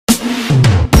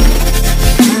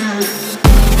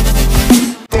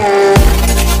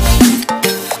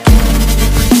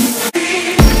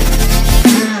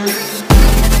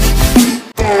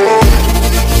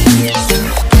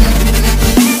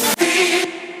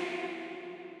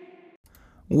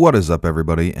What is up,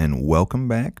 everybody, and welcome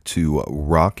back to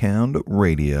Rockhound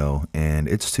Radio. And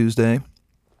it's Tuesday,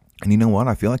 and you know what?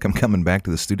 I feel like I'm coming back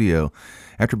to the studio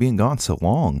after being gone so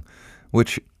long,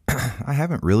 which I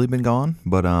haven't really been gone,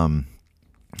 but I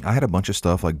had a bunch of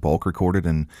stuff like bulk recorded,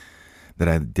 and that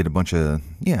I did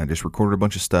just recorded a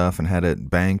bunch of stuff and had it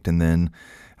banked, and then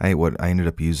I ended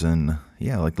up using,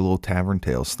 like the little Tavern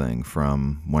Tales thing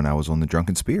from when I was on the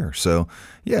Drunken Spear. So,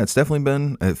 it's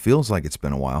definitely it feels like it's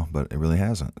been a while, but it really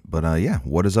hasn't. But,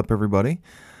 what is up, everybody?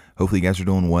 Hopefully you guys are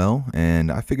doing well,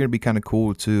 and I figured it'd be kind of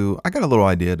cool I got a little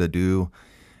idea to do,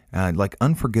 like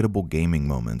unforgettable gaming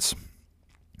moments.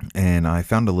 And I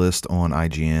found a list on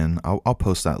IGN. I'll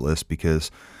post that list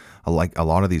because I like a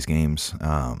lot of these games.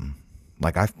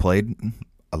 Like I've played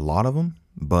a lot of them,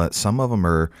 but some of them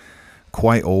are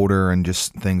quite older and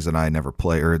just things that I never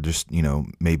play, or just,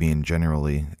 maybe in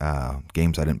generally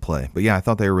games I didn't play. But yeah, I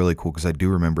thought they were really cool because I do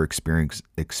remember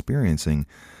experiencing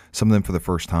some of them for the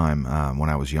first time when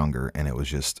I was younger, and it was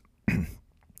just,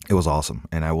 it was awesome.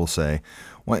 And I will say,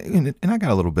 and I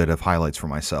got a little bit of highlights for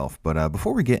myself, but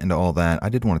before we get into all that, I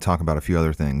did want to talk about a few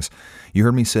other things. You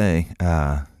heard me say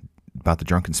about the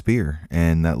Drunken Spear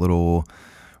and that little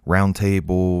round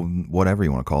table, whatever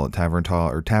you want to call it,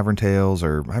 Tavern Tales,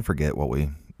 or I forget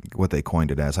what they coined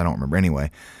it as. I don't remember.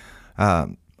 Anyway,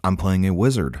 I'm playing a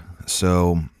wizard.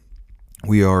 So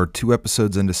we are 2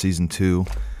 episodes into season 2,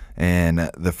 and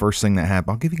the first thing that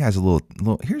happened, I'll give you guys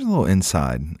here's a little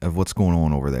inside of what's going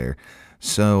on over there.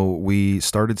 So we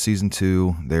started season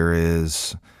 2. There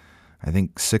is, I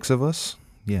think, 6 of us.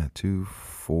 2,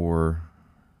 4,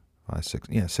 5, 6.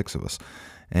 6 of us.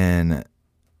 And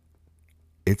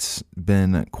it's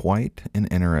been quite an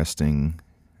interesting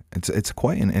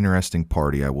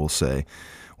party, I will say.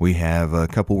 We have a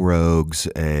couple rogues,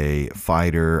 a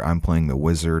fighter. I'm playing the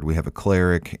wizard. We have a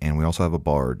cleric, and we also have a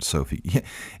bard. So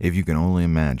if you can only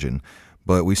imagine.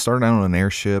 But we started out on an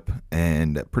airship,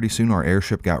 and pretty soon our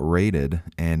airship got raided,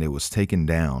 and it was taken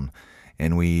down.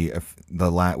 And we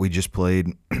just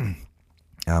played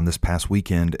this past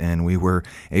weekend, and we were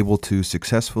able to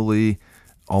successfully,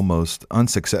 almost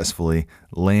unsuccessfully,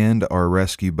 land our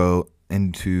rescue boat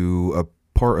into a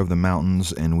part of the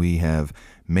mountains, and we have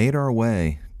made our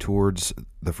way towards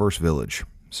the first village.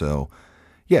 So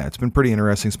it's been pretty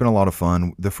interesting. It's been a lot of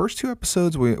fun. The first 2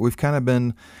 episodes, we've kind of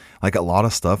been like, a lot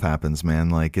of stuff happens, man.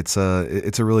 Like it's a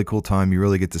really cool time. You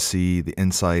really get to see the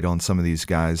insight on some of these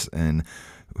guys and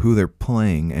who they're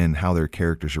playing and how their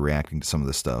characters are reacting to some of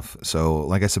this stuff. So,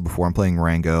 like I said before, I'm playing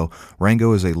Rango.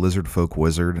 Rango is a lizard folk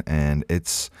wizard, and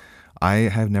I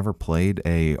have never played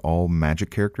a all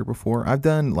magic character before. I've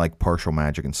done like partial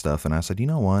magic and stuff, and I said, you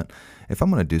know what? If I'm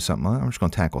going to do something, I'm just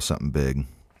going to tackle something big.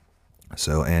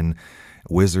 So, and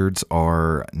wizards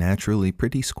are naturally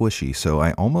pretty squishy, so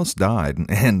I almost died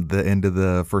at the end of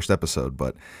the first episode,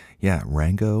 but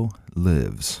Rango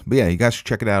lives. But you guys should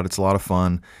check it out. It's a lot of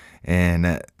fun. And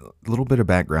a little bit of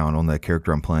background on the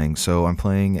character I'm playing. So I'm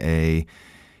playing a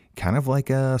kind of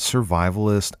like a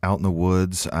survivalist out in the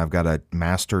woods. I've got a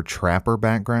master trapper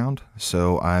background.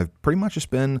 So I've pretty much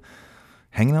just been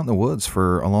hanging out in the woods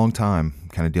for a long time,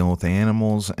 kind of dealing with the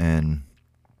animals. And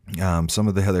some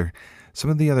of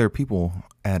the other people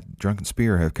at Drunken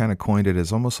Spear have kind of coined it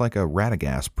as almost like a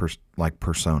Radagast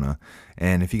persona.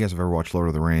 And if you guys have ever watched Lord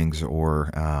of the Rings, or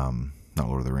not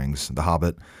Lord of the Rings, The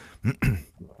Hobbit,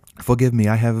 forgive me,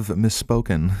 I have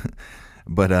misspoken.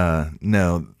 But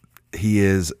no, he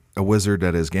is a wizard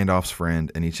that is Gandalf's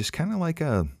friend, and he's just kind of like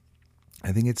I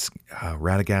think it's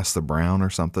Radagast the Brown or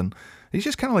something. He's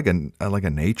just kind of like a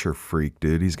nature freak,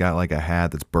 dude. He's got like a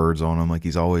hat that's birds on him, like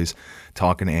he's always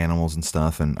talking to animals and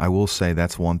stuff. And I will say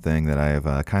that's one thing that I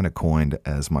have kind of coined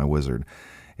as my wizard,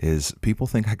 is people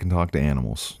think I can talk to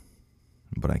animals,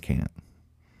 but I can't.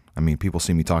 I mean, people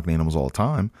see me talking to animals all the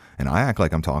time, and I act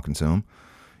like I'm talking to them.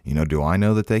 Do I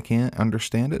know that they can't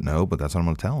understand it? No, but that's what I'm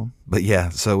going to tell them. But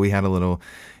so we had a little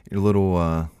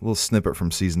snippet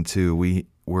from season 2. We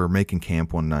were making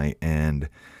camp one night, and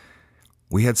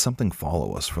we had something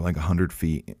follow us for like 100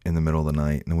 feet in the middle of the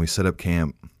night. And we set up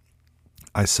camp.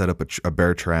 I set up a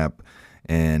bear trap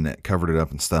and covered it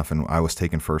up and stuff. And I was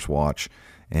taking first watch,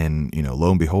 and lo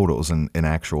and behold, it was an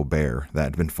actual bear that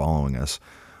had been following us.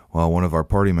 Well, one of our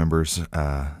party members,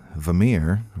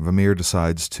 Vamir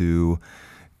decides to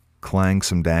clang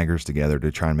some daggers together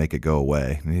to try and make it go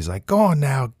away. And he's like, go on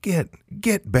now, get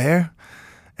bear.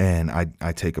 And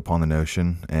I take upon the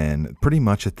notion, and pretty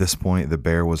much at this point, the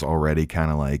bear was already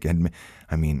kind of like,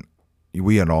 I mean,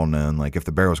 we had all known, like, if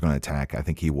the bear was going to attack, I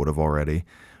think he would have already.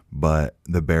 But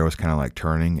the bear was kind of like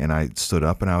turning, and I stood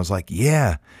up and I was like,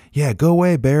 yeah, go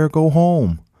away, bear, go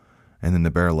home. And then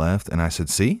the bear left, and I said,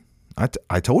 see,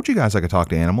 I told you guys I could talk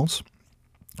to animals.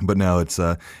 But no,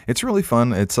 it's really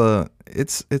fun.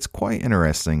 It's quite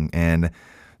interesting. And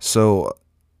so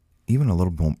even a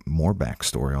little bit more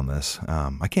backstory on this.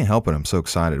 I can't help it. I'm so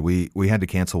excited. We had to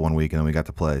cancel one week and then we got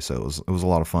to play, so it was a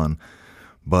lot of fun.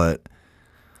 But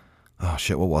oh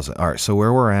shit, what was it? All right, so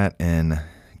where we're at in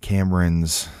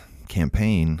Cameron's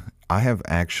campaign, I have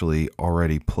actually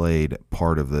already played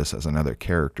part of this as another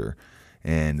character,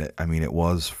 and I mean it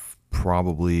was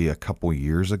probably a couple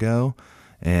years ago,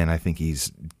 and I think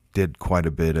he's did quite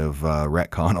a bit of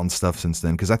retcon on stuff since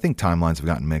then because I think timelines have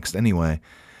gotten mixed. Anyway,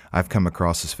 I've come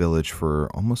across this village for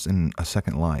almost in a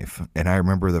second life, and I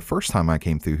remember the first time I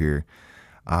came through here,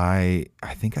 I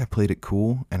think I played it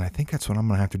cool, and I think that's what I'm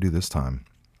gonna have to do this time.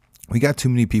 We got too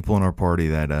many people in our party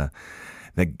that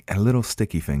had little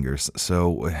sticky fingers,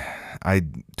 so I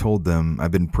told them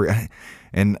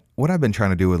and what I've been trying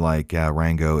to do with like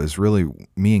Rango is really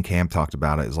me and Cam talked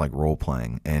about it is like role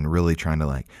playing and really trying to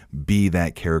like be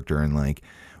that character and like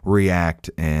react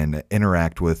and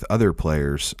interact with other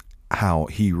players how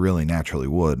he really naturally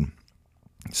would.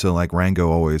 So like Rango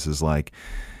always is like,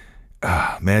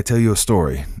 may I tell you a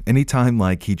story? Anytime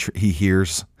like he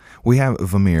hears, we have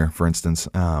Vamir, for instance.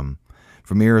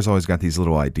 Vamir has always got these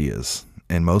little ideas,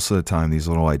 and most of the time these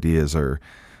little ideas are,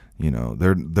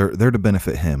 they're to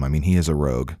benefit him. I mean, he is a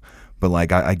rogue, but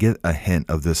like I get a hint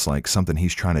of this like something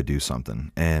he's trying to do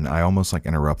something, and I almost like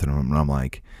interrupted him, and I'm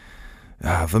like,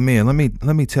 Vamir, let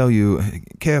me tell you.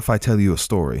 Care if I tell you a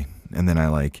story? And then I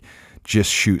like just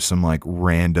shoot some like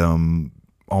random,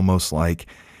 almost like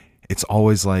it's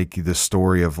always like the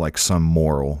story of like some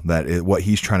moral that what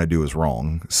he's trying to do is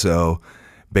wrong. So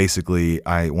basically,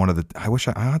 I wish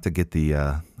I have to get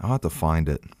I'll have to find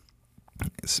it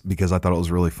because I thought it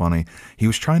was really funny. He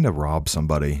was trying to rob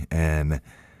somebody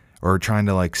or trying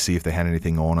to like see if they had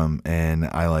anything on him, and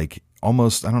I like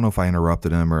almost, I don't know if I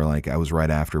interrupted him or like I was right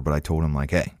after, but I told him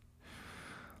like, hey,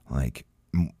 like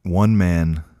one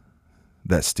man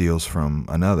that steals from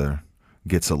another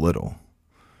gets a little.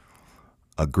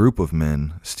 A group of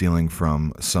men stealing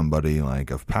from somebody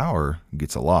like of power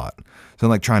gets a lot. So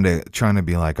like trying to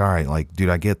be like, all right, like, dude,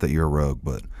 I get that you're a rogue,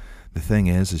 but the thing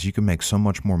is you can make so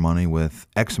much more money with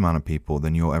X amount of people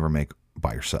than you'll ever make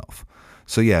by yourself.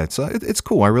 So yeah, it's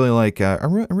cool. I really like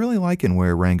I'm really liking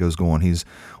where Rango's going. He's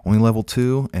only level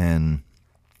 2, and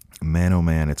man, oh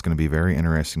man, it's going to be very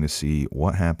interesting to see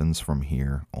what happens from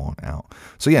here on out.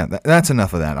 So yeah, that's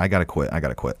enough of that. I got to quit.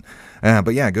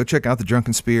 But yeah, go check out the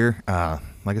Drunken Spear.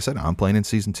 Like I said, I'm playing in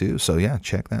Season 2. So yeah,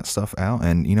 check that stuff out.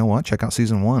 And you know what? Check out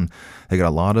Season 1. They got a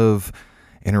lot of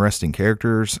interesting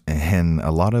characters and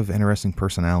a lot of interesting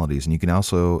personalities. And you can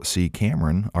also see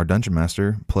Cameron, our Dungeon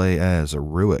Master, play as a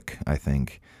Ruik, I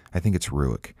think. I think it's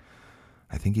Ruik.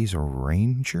 I think he's a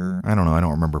ranger. I don't know. I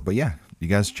don't remember. But yeah, you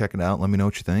guys check it out. Let me know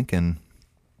what you think. And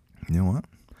you know what?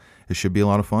 It should be a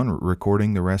lot of fun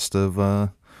recording the rest of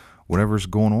whatever's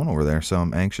going on over there. So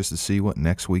I'm anxious to see what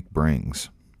next week brings.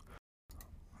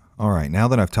 All right. Now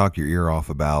that I've talked your ear off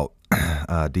about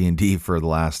D&D for the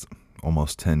last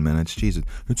almost 10 minutes. Jesus,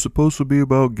 it's supposed to be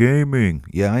about gaming.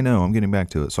 Yeah, I know. I'm getting back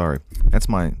to it. Sorry. That's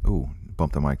my... Ooh,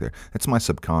 bumped the mic there. That's my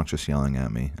subconscious yelling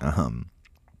at me.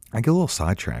 I get a little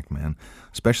sidetracked, man.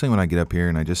 Especially when I get up here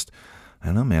and I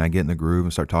don't know, man, I get in the groove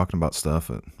and start talking about stuff.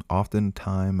 Often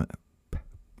time,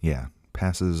 yeah,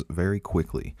 passes very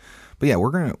quickly. But yeah,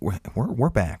 we're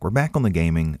back. We're back on the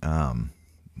gaming.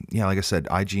 Yeah, like I said,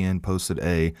 IGN posted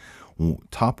a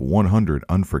top 100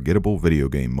 unforgettable video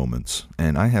game moments,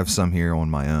 and I have some here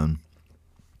on my own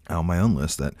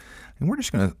list and we're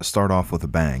just gonna start off with a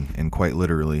bang, and quite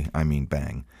literally, I mean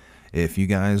bang. If you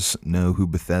guys know who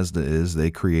Bethesda is, they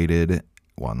created,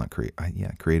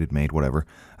 made, whatever,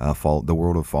 the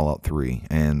world of Fallout 3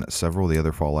 and several of the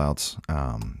other Fallouts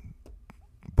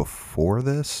before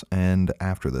this and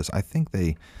after this. I think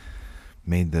they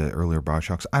made the earlier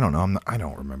Bioshocks. I don't know. I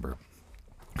don't remember.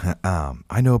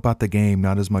 I know about the game,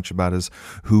 not as much about as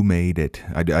who made it.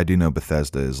 I do know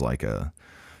Bethesda is like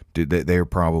they're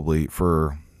probably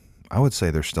I would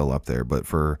say they're still up there, but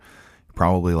for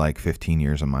probably like 15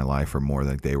 years of my life or more,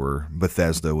 like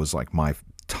Bethesda was like my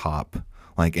top,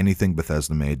 like anything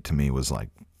Bethesda made to me was like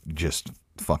just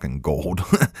fucking gold.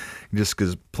 Just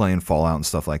because playing Fallout and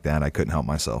stuff like that, I couldn't help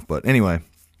myself. But anyway,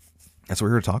 that's what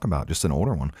we're here to talk about, just an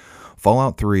older one.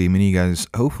 Fallout 3,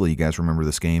 hopefully you guys remember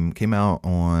this game. Came out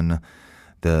on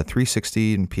the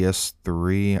 360 and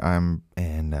PS3,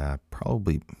 and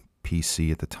probably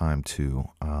PC at the time too.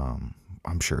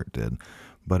 I'm sure it did.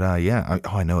 But yeah,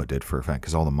 I know it did for a fact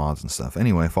because all the mods and stuff.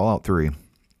 Anyway, Fallout 3.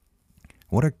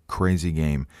 What a crazy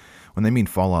game. when they mean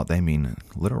fallout, they mean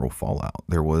literal fallout.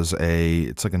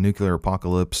 It's like a nuclear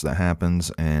apocalypse that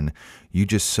happens, and you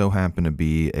just so happen to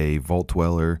be a vault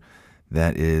dweller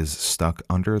that is stuck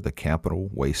under the Capital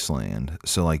Wasteland.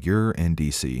 So like you're in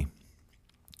DC,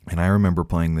 and I remember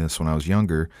playing this when I was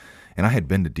younger, and I had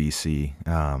been to DC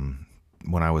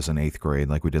when I was in 8th grade.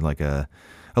 Like we did like a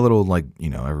little, like,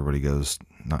 everybody goes,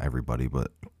 not everybody,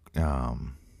 but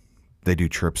they do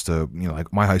trips to,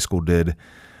 like my high school did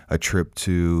a trip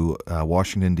to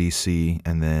Washington, D.C.,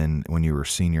 and then when you were a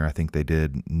senior, I think they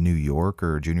did New York,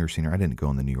 or junior, senior. I didn't go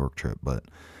on the New York trip, but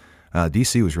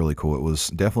D.C. was really cool. It was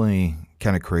definitely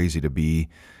kind of crazy to be,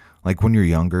 like, when you're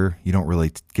younger, you don't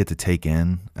really get to take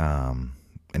in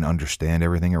and understand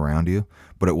everything around you,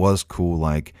 but it was cool,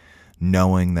 like,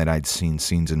 knowing that I'd seen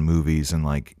scenes in movies and,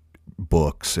 like,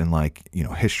 books and, like,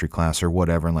 history class or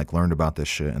whatever, and, like, learned about this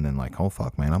shit, and then, like, oh,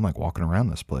 fuck, man, I'm, like, walking around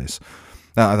this place.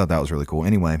 I thought that was really cool.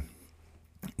 Anyway,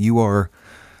 you are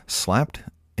slapped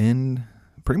in,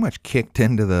 pretty much kicked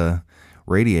into the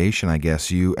radiation, I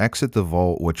guess. You exit the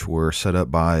vault, which were set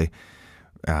up by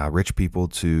rich people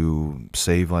to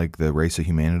save, like, the race of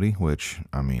humanity, which,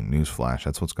 I mean, newsflash,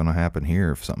 that's what's going to happen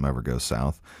here if something ever goes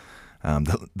south.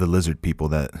 The lizard people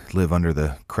that live under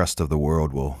the crust of the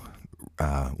world will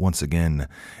once again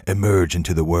emerge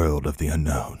into the world of the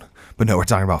unknown. But no, we're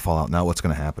talking about Fallout, not what's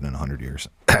going to happen in 100 years.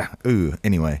 Ooh,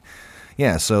 anyway.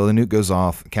 Yeah, so the nuke goes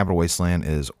off. Capital Wasteland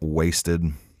is wasted.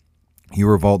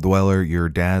 You're a vault dweller. Your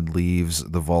dad leaves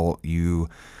the vault. You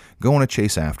go on a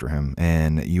chase after him,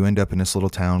 and you end up in this little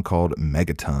town called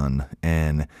Megaton.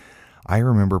 And I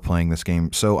remember playing this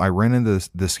game. So I rented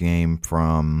this game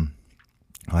from,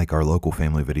 like, our local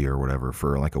Family Video or whatever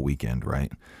for, like, a weekend,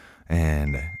 right?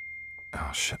 And,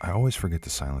 oh, shit, I always forget to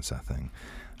silence that thing.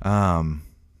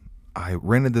 I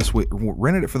rented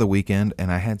it for the weekend,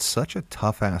 and I had such a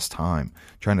tough-ass time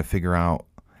trying to figure out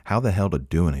how the hell to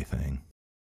do anything.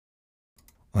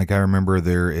 Like, I remember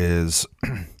there is,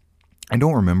 I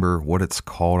don't remember what it's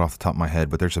called off the top of my head,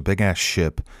 but there's a big-ass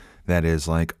ship that is,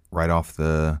 like, right off,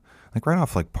 like,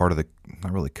 part of the,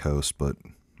 not really coast, but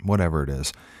whatever it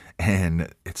is.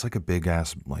 And it's, like, a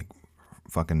big-ass, like,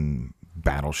 fucking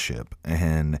battleship,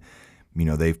 and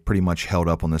they've pretty much held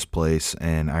up on this place.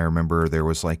 And I remember there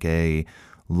was like a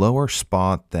lower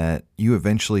spot that you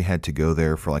eventually had to go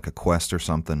there for like a quest or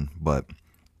something. But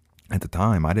at the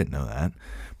time, I didn't know that.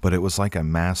 But it was like a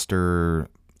master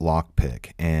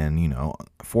lockpick. And,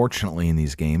 fortunately in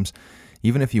these games,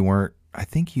 even if you weren't, I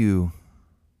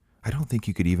don't think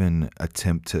you could even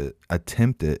attempt it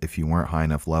if you weren't high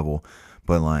enough level.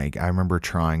 But like, I remember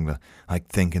trying to, like,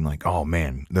 thinking like, oh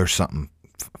man, there's something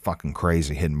fucking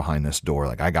crazy hidden behind this door.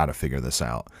 Like, I got to figure this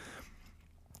out.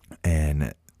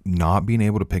 And not being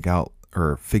able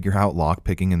to figure out lock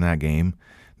picking in that game,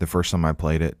 the first time I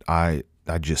played it, I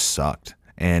just sucked.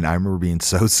 And I remember being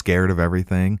so scared of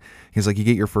everything. He's like, you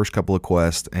get your first couple of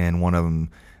quests, and one of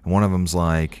them's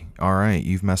like, all right,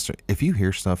 you've messed up. If you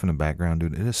hear stuff in the background,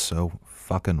 dude, it is so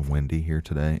fucking windy here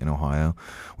today in Ohio.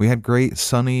 We had great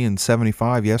sunny and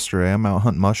 75 yesterday. I'm out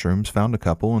hunting mushrooms, found a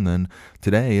couple, and then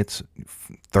today it's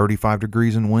 35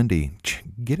 degrees and windy.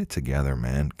 Get it together,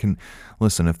 man.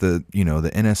 Listen, if the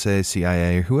NSA,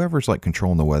 CIA, whoever's like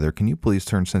controlling the weather, can you please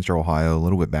turn Central Ohio a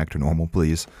little bit back to normal,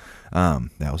 please?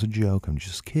 That was a joke. I'm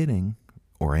just kidding.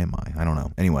 Or am I? I don't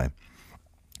know. Anyway,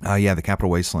 the Capital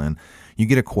Wasteland. You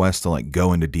get a quest to like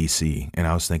go into DC, and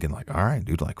I was thinking like, all right,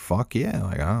 dude, like fuck yeah,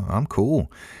 like I'm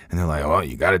cool. And they're like, oh,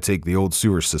 you got to take the old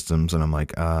sewer systems, and I'm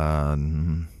like,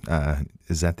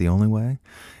 is that the only way?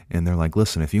 And they're like,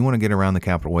 listen, if you want to get around the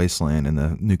Capital Wasteland and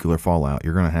the nuclear fallout,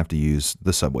 you're gonna have to use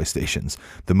the subway stations,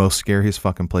 the most scariest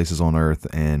fucking places on earth.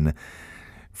 And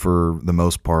for the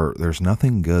most part, there's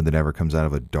nothing good that ever comes out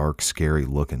of a dark, scary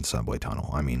looking subway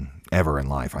tunnel. I mean, ever in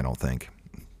life, I don't think.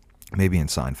 Maybe in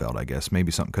Seinfeld, I guess.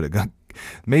 Maybe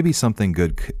something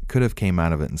good could have came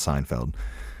out of it in Seinfeld.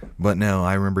 But no,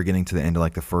 I remember getting to the end of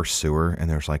like the first sewer, and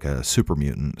there's like a super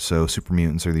mutant. So super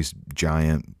mutants are these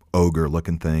giant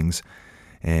ogre-looking things,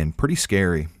 and pretty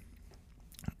scary.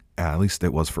 At least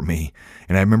it was for me.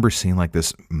 And I remember seeing like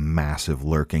this massive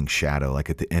lurking shadow like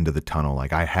at the end of the tunnel.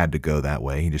 Like I had to go that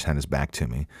way. He just had his back to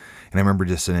me. And I remember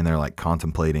just sitting there like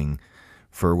contemplating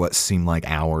for what seemed like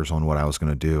hours on what I was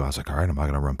going to do. I was like, all right, am I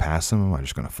going to run past him? Am I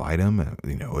just going to fight him?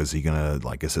 Is he going to,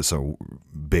 like, is this a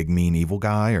big, mean, evil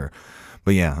guy?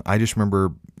 But yeah, I just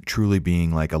remember truly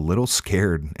being like a little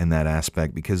scared in that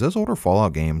aspect, because those older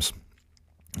Fallout games,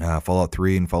 Fallout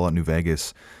 3 and Fallout New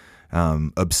Vegas,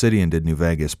 Obsidian did New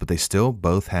Vegas, but they still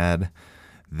both had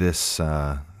this,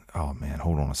 oh man,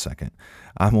 hold on a second.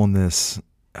 I'm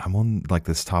on like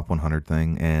this top 100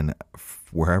 thing, and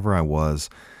wherever I was,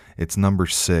 It's number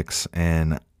 6,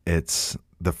 and it's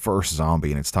the first zombie,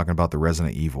 and it's talking about the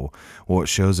Resident Evil. Well, it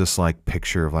shows this like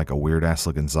picture of like a weird ass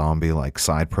looking zombie, like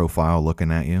side profile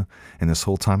looking at you. And this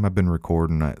whole time I've been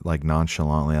recording, like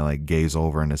nonchalantly, I like gaze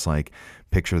over, and it's like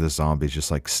picture of the zombie is just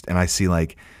like, and I see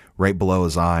like right below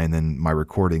his eye, and then my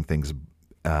recording thing's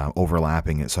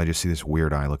overlapping it. So I just see this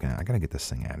weird eye looking at it. I gotta get this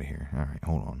thing out of here. All right,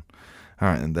 hold on. All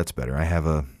right, and that's better. I have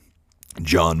a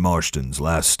John Marston's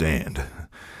Last Stand.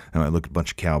 And I look at a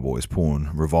bunch of cowboys pulling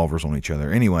revolvers on each other.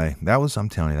 Anyway, I'm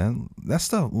telling you, that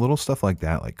stuff, little stuff like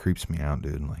that, like creeps me out,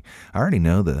 dude. Like, I already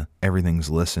know that everything's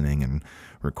listening and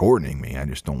recording me. I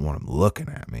just don't want them looking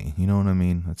at me. You know what I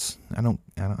mean? I don't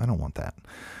want that.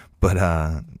 But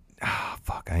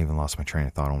fuck, I even lost my train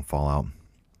of thought on Fallout.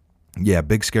 Yeah,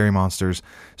 big scary monsters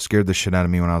scared the shit out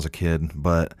of me when I was a kid.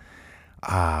 But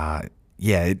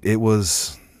yeah, it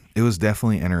was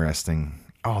definitely interesting.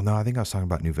 Oh, no, I think I was talking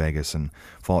about New Vegas and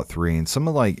Fallout 3. And some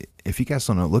of, like, if you guys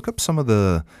don't know, look up some of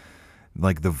the,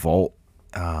 like, the vault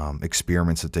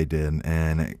experiments that they did.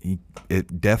 And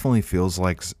it definitely feels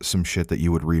like some shit that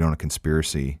you would read on a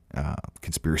conspiracy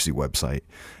website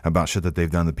about shit that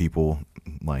they've done to people,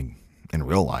 like, in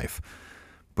real life.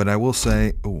 But I will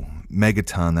say,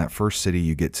 Megaton, that first city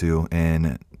you get to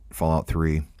in Fallout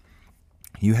 3,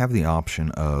 you have the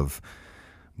option of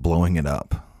blowing it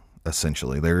up.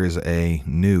 Essentially, there is a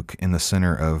nuke in the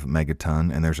center of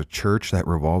Megaton, and there's a church that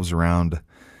revolves around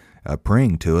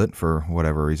praying to it for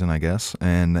whatever reason, I guess.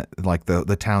 And like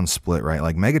the town's split, right?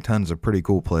 Like Megaton's a pretty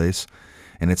cool place,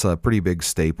 and it's a pretty big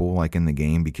staple, like in the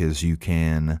game, because you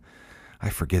can, I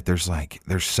forget, there's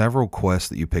several quests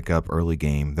that you pick up early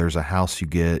game. There's a house you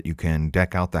get, you can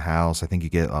deck out the house. I think you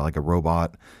get like a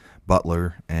robot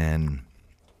butler, and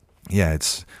yeah,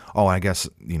 I guess,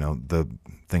 the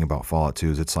thing about Fallout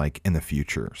 2 is it's like in the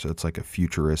future. So it's like a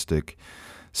futuristic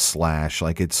 /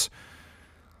 like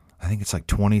I think it's like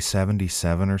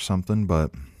 2077 or something,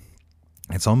 but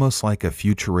it's almost like a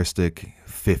futuristic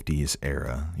 50s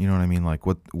era. You know what I mean? Like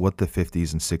what the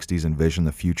 50s and 60s envision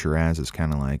the future as is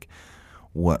kind of like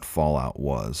what Fallout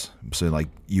was. So like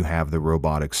you have the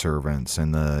robotic servants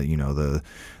and the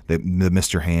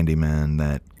Mr. Handyman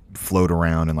that float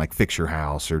around and like fix your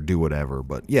house or do whatever.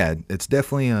 But yeah, it's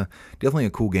definitely a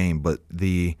cool game. But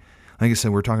like I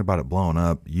said, we're talking about it blowing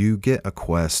up. You get a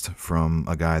quest from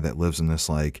a guy that lives in this,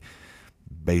 like,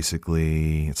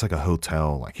 basically it's like a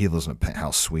hotel. Like he lives in a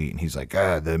penthouse suite, and he's like,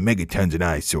 the Megaton's an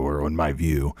eyesore on my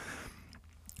view.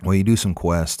 Well, you do some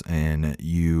quest, and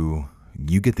you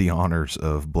get the honors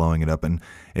of blowing it up. And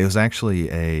it was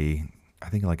actually I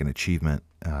think like an achievement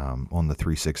on the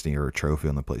 360 or a trophy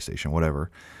on the PlayStation,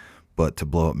 whatever. But to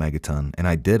blow up Megaton, and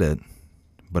I did it,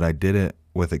 but I did it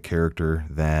with a character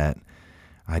that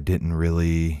I didn't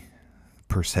really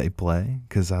per se play,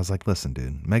 because I was like, listen,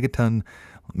 dude, Megaton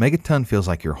feels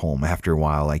like your home after a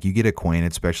while. Like you get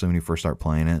acquainted, especially when you first start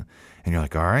playing it, and you're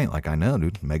like, all right, like I know,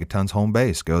 dude, Megaton's home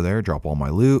base. Go there, drop all my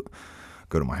loot,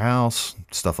 go to my house,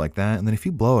 stuff like that. And then if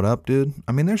you blow it up, dude,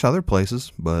 I mean, there's other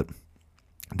places, but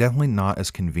definitely not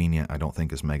as convenient, I don't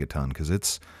think, as Megaton, because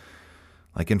it's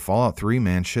like in Fallout 3,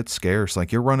 man, shit's scarce.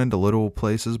 Like you're running to little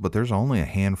places, but there's only a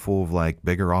handful of like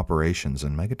bigger operations,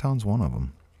 and Megaton's one of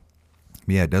them.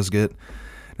 Yeah, it does get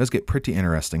pretty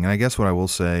interesting. And I guess what I will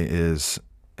say is,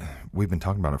 we've been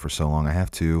talking about it for so long, I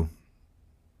have to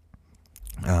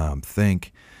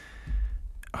think.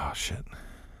 Oh shit.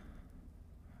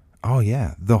 Oh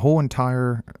yeah, the whole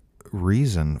entire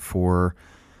reason for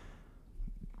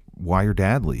why your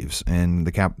dad leaves and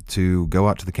to go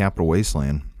out to the Capital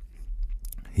Wasteland.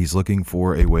 He's looking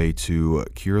for a way to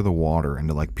cure the water and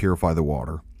to like purify the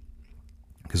water,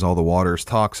 because all the water is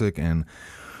toxic and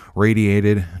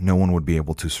radiated. No one would be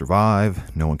able to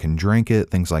survive. No one can drink it.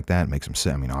 Things like that. It makes them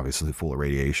sick. I mean, obviously full of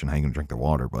radiation. How you can drink the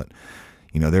water? But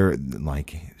they're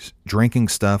like drinking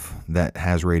stuff that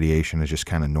has radiation is just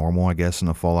kind of normal, I guess, in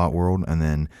the Fallout world. And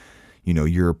then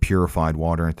your purified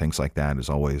water and things like that is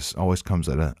always comes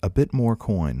at a bit more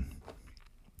coin.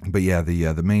 But yeah,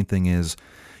 the main thing is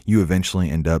you eventually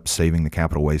end up saving the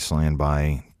Capital Wasteland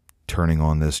by turning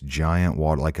on this giant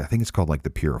water, like I think it's called like the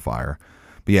purifier.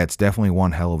 But yeah, it's definitely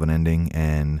one hell of an ending.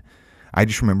 And I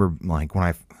just remember like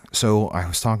I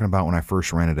was talking about when I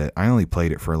first rented it, I only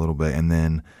played it for a little bit, and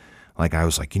then like I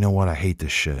was like, you know what, I hate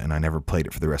this shit, and I never played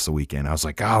it for the rest of the weekend. I was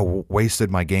like, wasted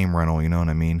my game rental, you know what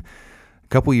I mean? A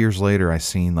couple years later, I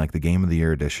seen like the Game of the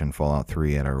Year edition Fallout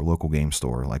 3 at our local game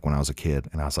store, like when I was a kid,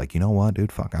 and I was like, you know what,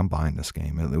 dude, fuck, I'm buying this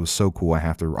game. It was so cool. I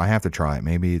have to try it.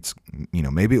 Maybe it's,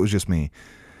 maybe it was just me.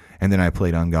 And then I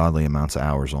played ungodly amounts of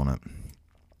hours on it.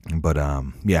 But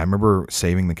yeah, I remember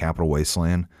saving the Capital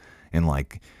Wasteland, and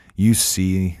like you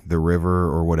see the river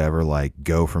or whatever like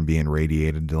go from being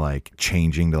radiated to like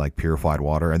changing to like purified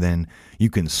water, and then you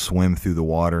can swim through the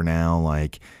water now.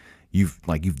 You've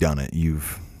done it.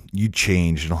 You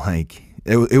changed. Like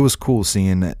it was cool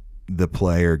seeing the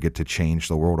player get to change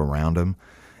the world around him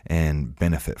and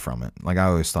benefit from it. Like I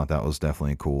always thought that was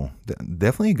definitely cool.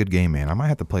 Definitely a good game, man. I might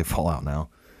have to play Fallout now.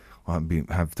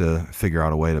 Have to figure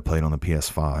out a way to play it on the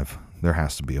PS5. There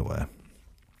has to be a way.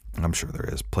 I'm sure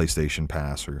there is. PlayStation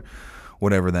Pass or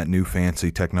whatever that new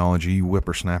fancy technology you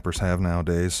whippersnappers have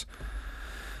nowadays.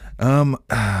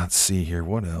 Let's see here.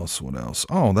 What else?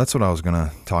 Oh, that's what I was going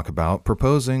to talk about.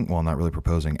 Proposing. Well, not really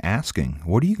proposing. Asking.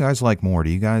 What do you guys like more? Do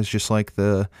you guys just like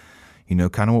the,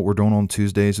 kind of what we're doing on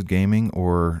Tuesdays with gaming?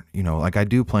 Or, like I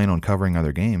do plan on covering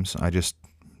other games. I just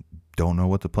don't know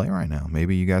what to play right now.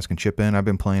 Maybe you guys can chip in. I've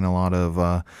been playing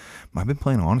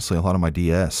honestly a lot of my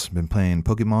DS. Been playing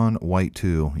Pokemon White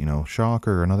 2,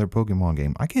 Shocker, another Pokemon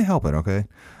game. I can't help it, okay?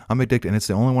 I'm addicted, and it's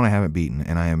the only one I haven't beaten,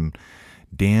 and I am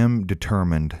damn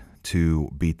determined to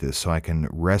beat this so I can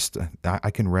rest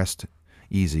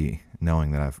easy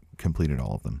knowing that I've completed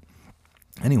all of them.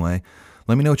 Anyway,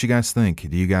 let me know what you guys think.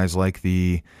 Do you guys like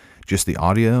just the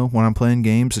audio when I'm playing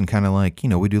games and kind of like,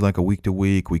 we do like a week to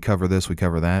week, we cover this, we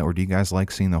cover that, or do you guys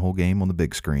like seeing the whole game on the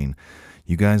big screen?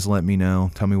 You guys let me know.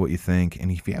 Tell me what you think.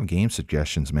 And if you have game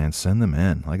suggestions, man, send them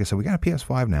in. Like I said, we got a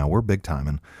PS5 now. We're big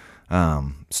timing.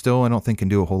 Still, I don't think can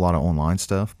do a whole lot of online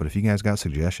stuff, but if you guys got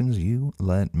suggestions, you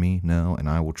let me know, and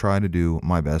I will try to do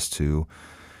my best to.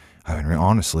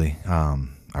 Honestly,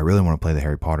 I really want to play the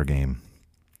Harry Potter game,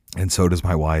 and so does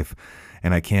my wife,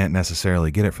 and I can't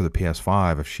necessarily get it for the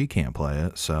PS5 if she can't play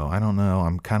it. So I don't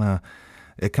know.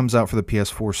 It comes out for the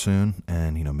PS4 soon,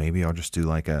 and maybe I'll just do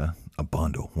like a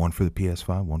bundle, one for the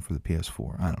PS5, one for the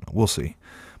PS4. I don't know. We'll see.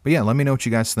 But yeah, let me know what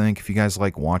you guys think, if you guys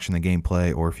like watching the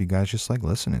gameplay or if you guys just like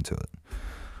listening to it.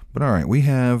 But all right, we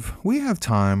have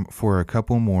time for a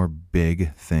couple more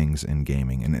big things in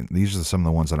gaming, and these are some of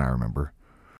the ones that I remember.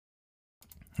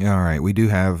 Yeah, all right, I do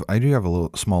have a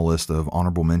little small list of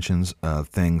honorable mentions of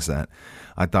things that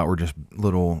I thought were just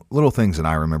little things that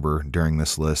I remember during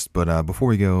this list. But before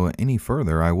we go any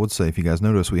further, I would say, if you guys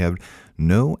notice, we have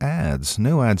no ads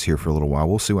here for a little while.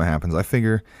 We'll see what happens. I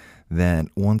figure that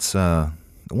once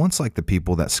like the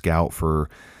people that scout for,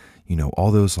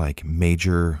 all those like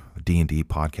major D&D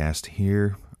podcasts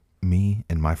hear me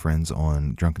and my friends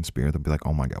on Drunken Spear, they'll be like,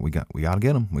 oh my God, we got to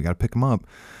get them. We got to pick them up.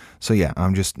 So yeah,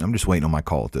 I'm just waiting on my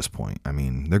call at this point. I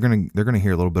mean, they're going to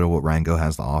hear a little bit of what Rango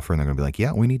has to offer, and they're going to be like,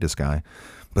 yeah, we need this guy.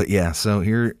 But yeah, so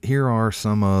here are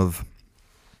some of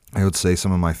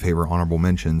my favorite honorable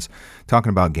mentions talking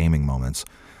about gaming moments.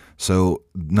 So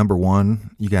number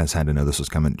one, you guys had to know this was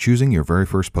coming, choosing your very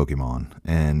first Pokemon.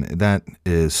 And that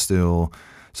is still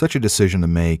such a decision to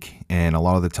make. And a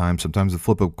lot of the time, sometimes I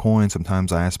flip a coin,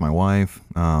 sometimes I ask my wife,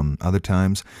 other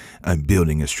times I'm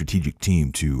building a strategic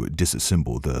team to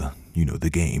disassemble the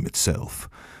game itself.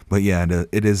 But yeah,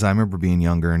 it is, I remember being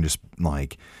younger and just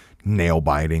like nail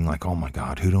biting, like, oh my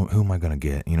God, who am I going to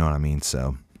get? You know what I mean?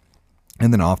 So,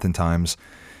 and then oftentimes,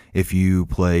 if you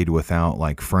played without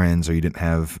like friends, or you didn't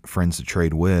have friends to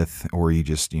trade with, or you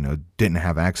just, didn't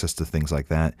have access to things like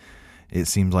that, it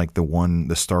seems like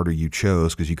the starter you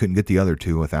chose, because you couldn't get the other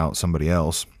two without somebody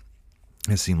else,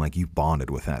 it seemed like you bonded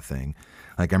with that thing.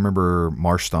 Like I remember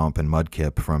Marshtomp and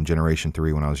Mudkip from Generation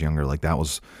 3 when I was younger. Like that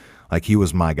was, like he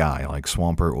was my guy. Like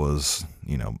Swampert was,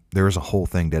 there was a whole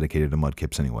thing dedicated to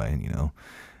Mudkips anyway. And,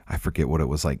 I forget what it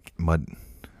was, like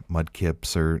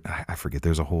Mudkips, or I forget.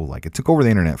 There's a whole, like, it took over the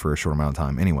internet for a short amount of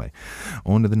time. Anyway,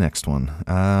 on to the next one.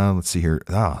 Let's see here.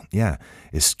 Yeah.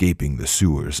 Escaping the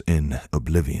Sewers in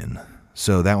Oblivion.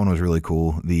 So that one was really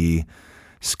cool. The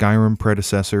Skyrim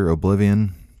predecessor,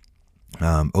 Oblivion,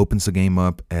 opens the game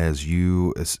up as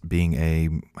you as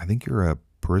being I think you're a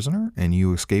prisoner, and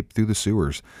you escape through the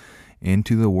sewers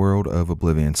into the world of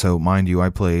Oblivion. So mind you, I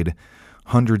played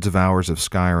hundreds of hours of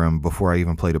Skyrim before I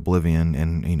even played Oblivion,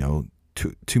 and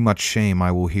too much shame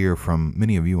I will hear from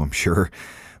many of you, I'm sure.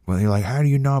 But they're like, how do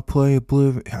you not play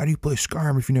Oblivion? How do you play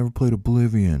Skyrim if you never played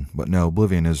Oblivion? But no,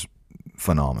 Oblivion is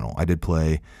phenomenal. I did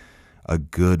play a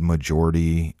good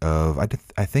majority of,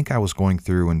 I think I was going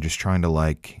through and just trying to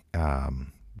like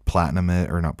platinum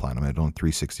it, or not platinum it, on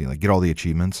 360, like get all the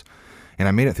achievements. And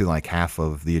I made it through like half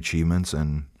of the achievements,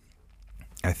 and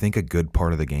I think a good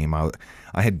part of the game,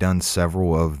 I had done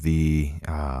several of the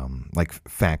like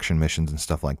faction missions and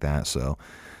stuff like that. So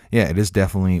yeah, it is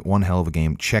definitely one hell of a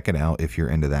game. Check it out if you're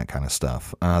into that kind of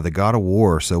stuff. The God of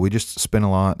War. So we just spent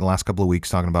the last couple of weeks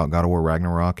talking about God of War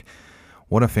Ragnarok.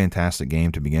 What a fantastic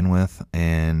game to begin with.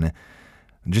 And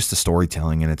just the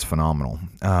storytelling, and it's phenomenal.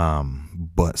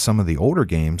 But some of the older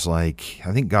games, like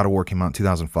I think God of War came out in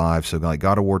 2005, so like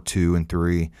God of War 2 and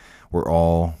 3 were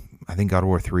all, I think God of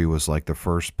War 3 was like the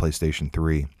first PlayStation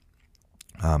 3,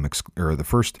 or the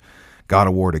first God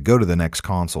of War to go to the next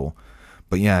console.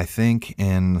 But yeah, I think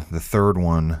in the third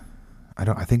one,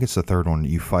 I think it's the third one,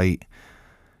 you fight,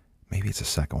 maybe it's the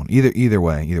second one. Either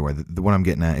way, what I'm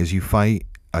getting at is you fight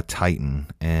a Titan,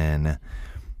 and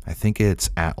I think it's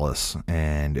Atlas,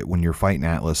 and when you're fighting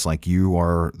Atlas, like you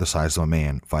are the size of a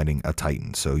man fighting a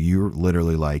Titan, so you're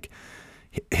literally like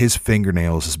his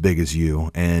fingernails as big as you.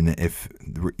 And if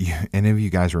any of you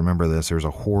guys remember this, there's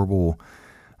a horrible,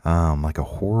 like a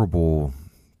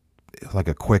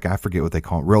quick, I forget what they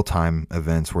call it, real time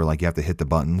events where like you have to hit the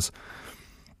buttons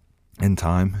in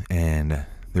time, and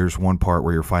there's one part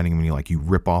where you're fighting him and you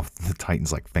rip off the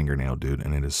Titan's like fingernail, dude,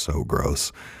 and it is so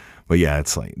gross. But yeah,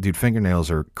 it's like, dude, fingernails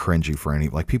are cringy for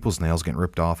like people's nails getting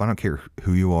ripped off. I don't care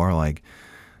who you are, like,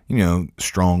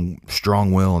 strong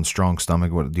will and strong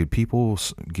stomach. What, dude, people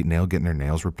getting their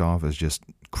nails ripped off is just,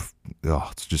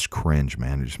 it's just cringe,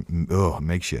 man. It just, it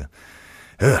makes you,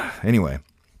 anyway.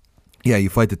 Yeah, you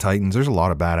fight the Titans. There's a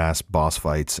lot of badass boss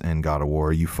fights in God of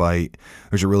War.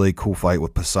 There's a really cool fight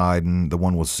with Poseidon, the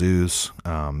one with Zeus,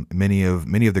 many of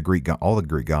the all the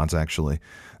Greek gods, actually.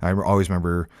 I always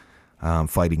remember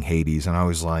fighting Hades, and I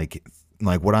was like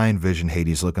what I envision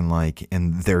Hades looking like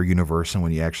in their universe, and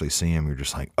when you actually see him, you're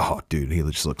just like, oh, dude, he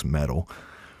just looks metal.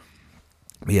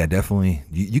 But yeah, definitely.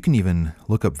 You can even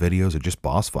look up videos of just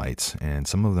boss fights, and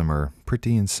some of them are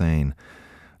pretty insane.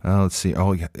 Let's see.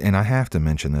 Oh, yeah. And I have to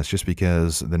mention this just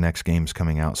because the next game's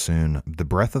coming out soon. The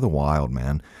Breath of the Wild,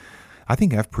 man. I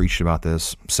think I've preached about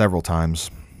this several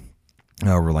times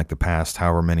over like the past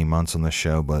however many months on this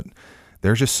show, but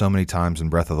there's just so many times in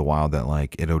Breath of the Wild that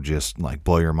like it'll just like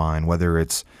blow your mind, whether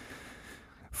it's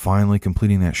finally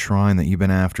completing that shrine that you've been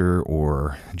after,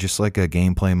 or just like a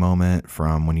gameplay moment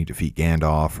from when you defeat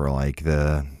Gandalf, or like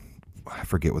I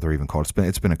forget what they're even called.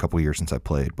 It's been a couple years since I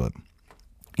played, but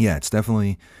yeah, it's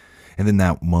definitely, and then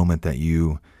that moment that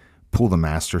you pull the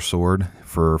Master Sword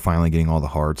for finally getting all the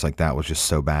hearts, like that was just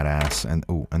so badass.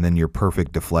 And then your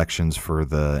perfect deflections for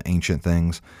the ancient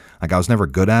things. Like I was never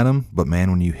good at them, but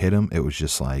man, when you hit them, it was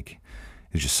just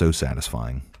so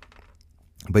satisfying.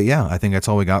 But yeah, I think that's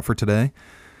all we got for today.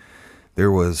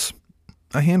 There was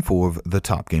a handful of the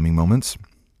top gaming moments.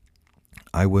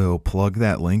 I will plug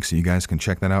that link so you guys can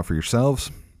check that out for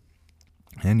yourselves.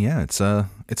 And yeah, it's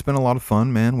been a lot of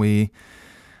fun, man.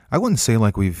 I wouldn't say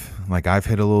like I've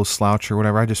hit a little slouch or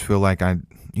whatever. I just feel like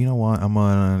you know what,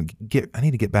 I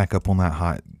need to get back up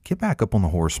on get back up on the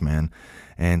horse, man,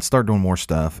 and start doing more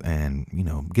stuff, and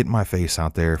getting my face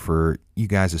out there for you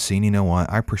guys to see. And you know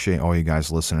what, I appreciate all you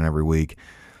guys listening every week.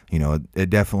 It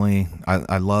definitely,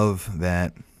 I love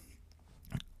that.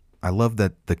 I love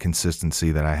that the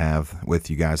consistency that I have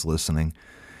with you guys listening.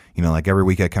 Like every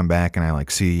week I come back and I like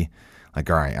see, like,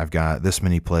 all right, I've got this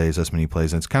many plays. And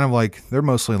it's kind of like they're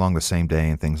mostly along the same day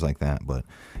and things like that. But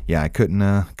yeah, I couldn't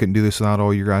do this without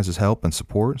all your guys' help and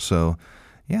support. So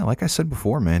yeah, like I said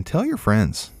before, man, tell your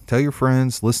friends,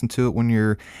 listen to it when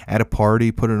you're at a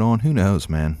party, put it on. Who knows,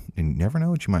 man? You never know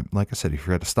what you might, like I said, if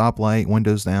you're at a stoplight,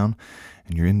 windows down,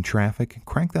 and you're in traffic,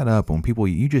 crank that up. When people,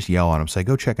 you just yell at them, say,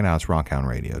 go check it out. It's Rockhound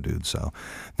Radio, dude. So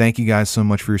thank you guys so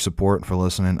much for your support and for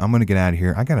listening. I'm going to get out of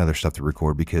here. I got other stuff to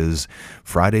record because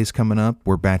Friday's coming up.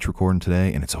 We're batch recording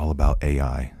today, and it's all about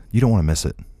AI. You don't want to miss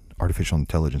it. Artificial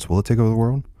intelligence. Will it take over the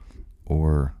world?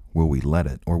 Or will we let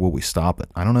it? Or will we stop it?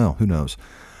 I don't know. Who knows?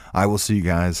 I will see you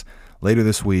guys later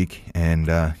this week. And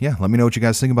yeah, let me know what you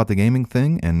guys think about the gaming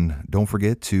thing. And don't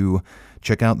forget to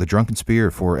check out The Drunken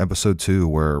Spear for episode 2,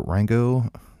 where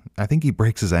Rango, I think he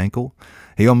breaks his ankle.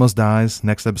 He almost dies.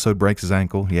 Next episode breaks his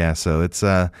ankle. Yeah, so it's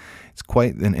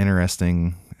quite an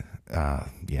interesting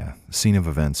scene of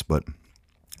events. But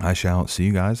I shall see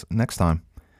you guys next time.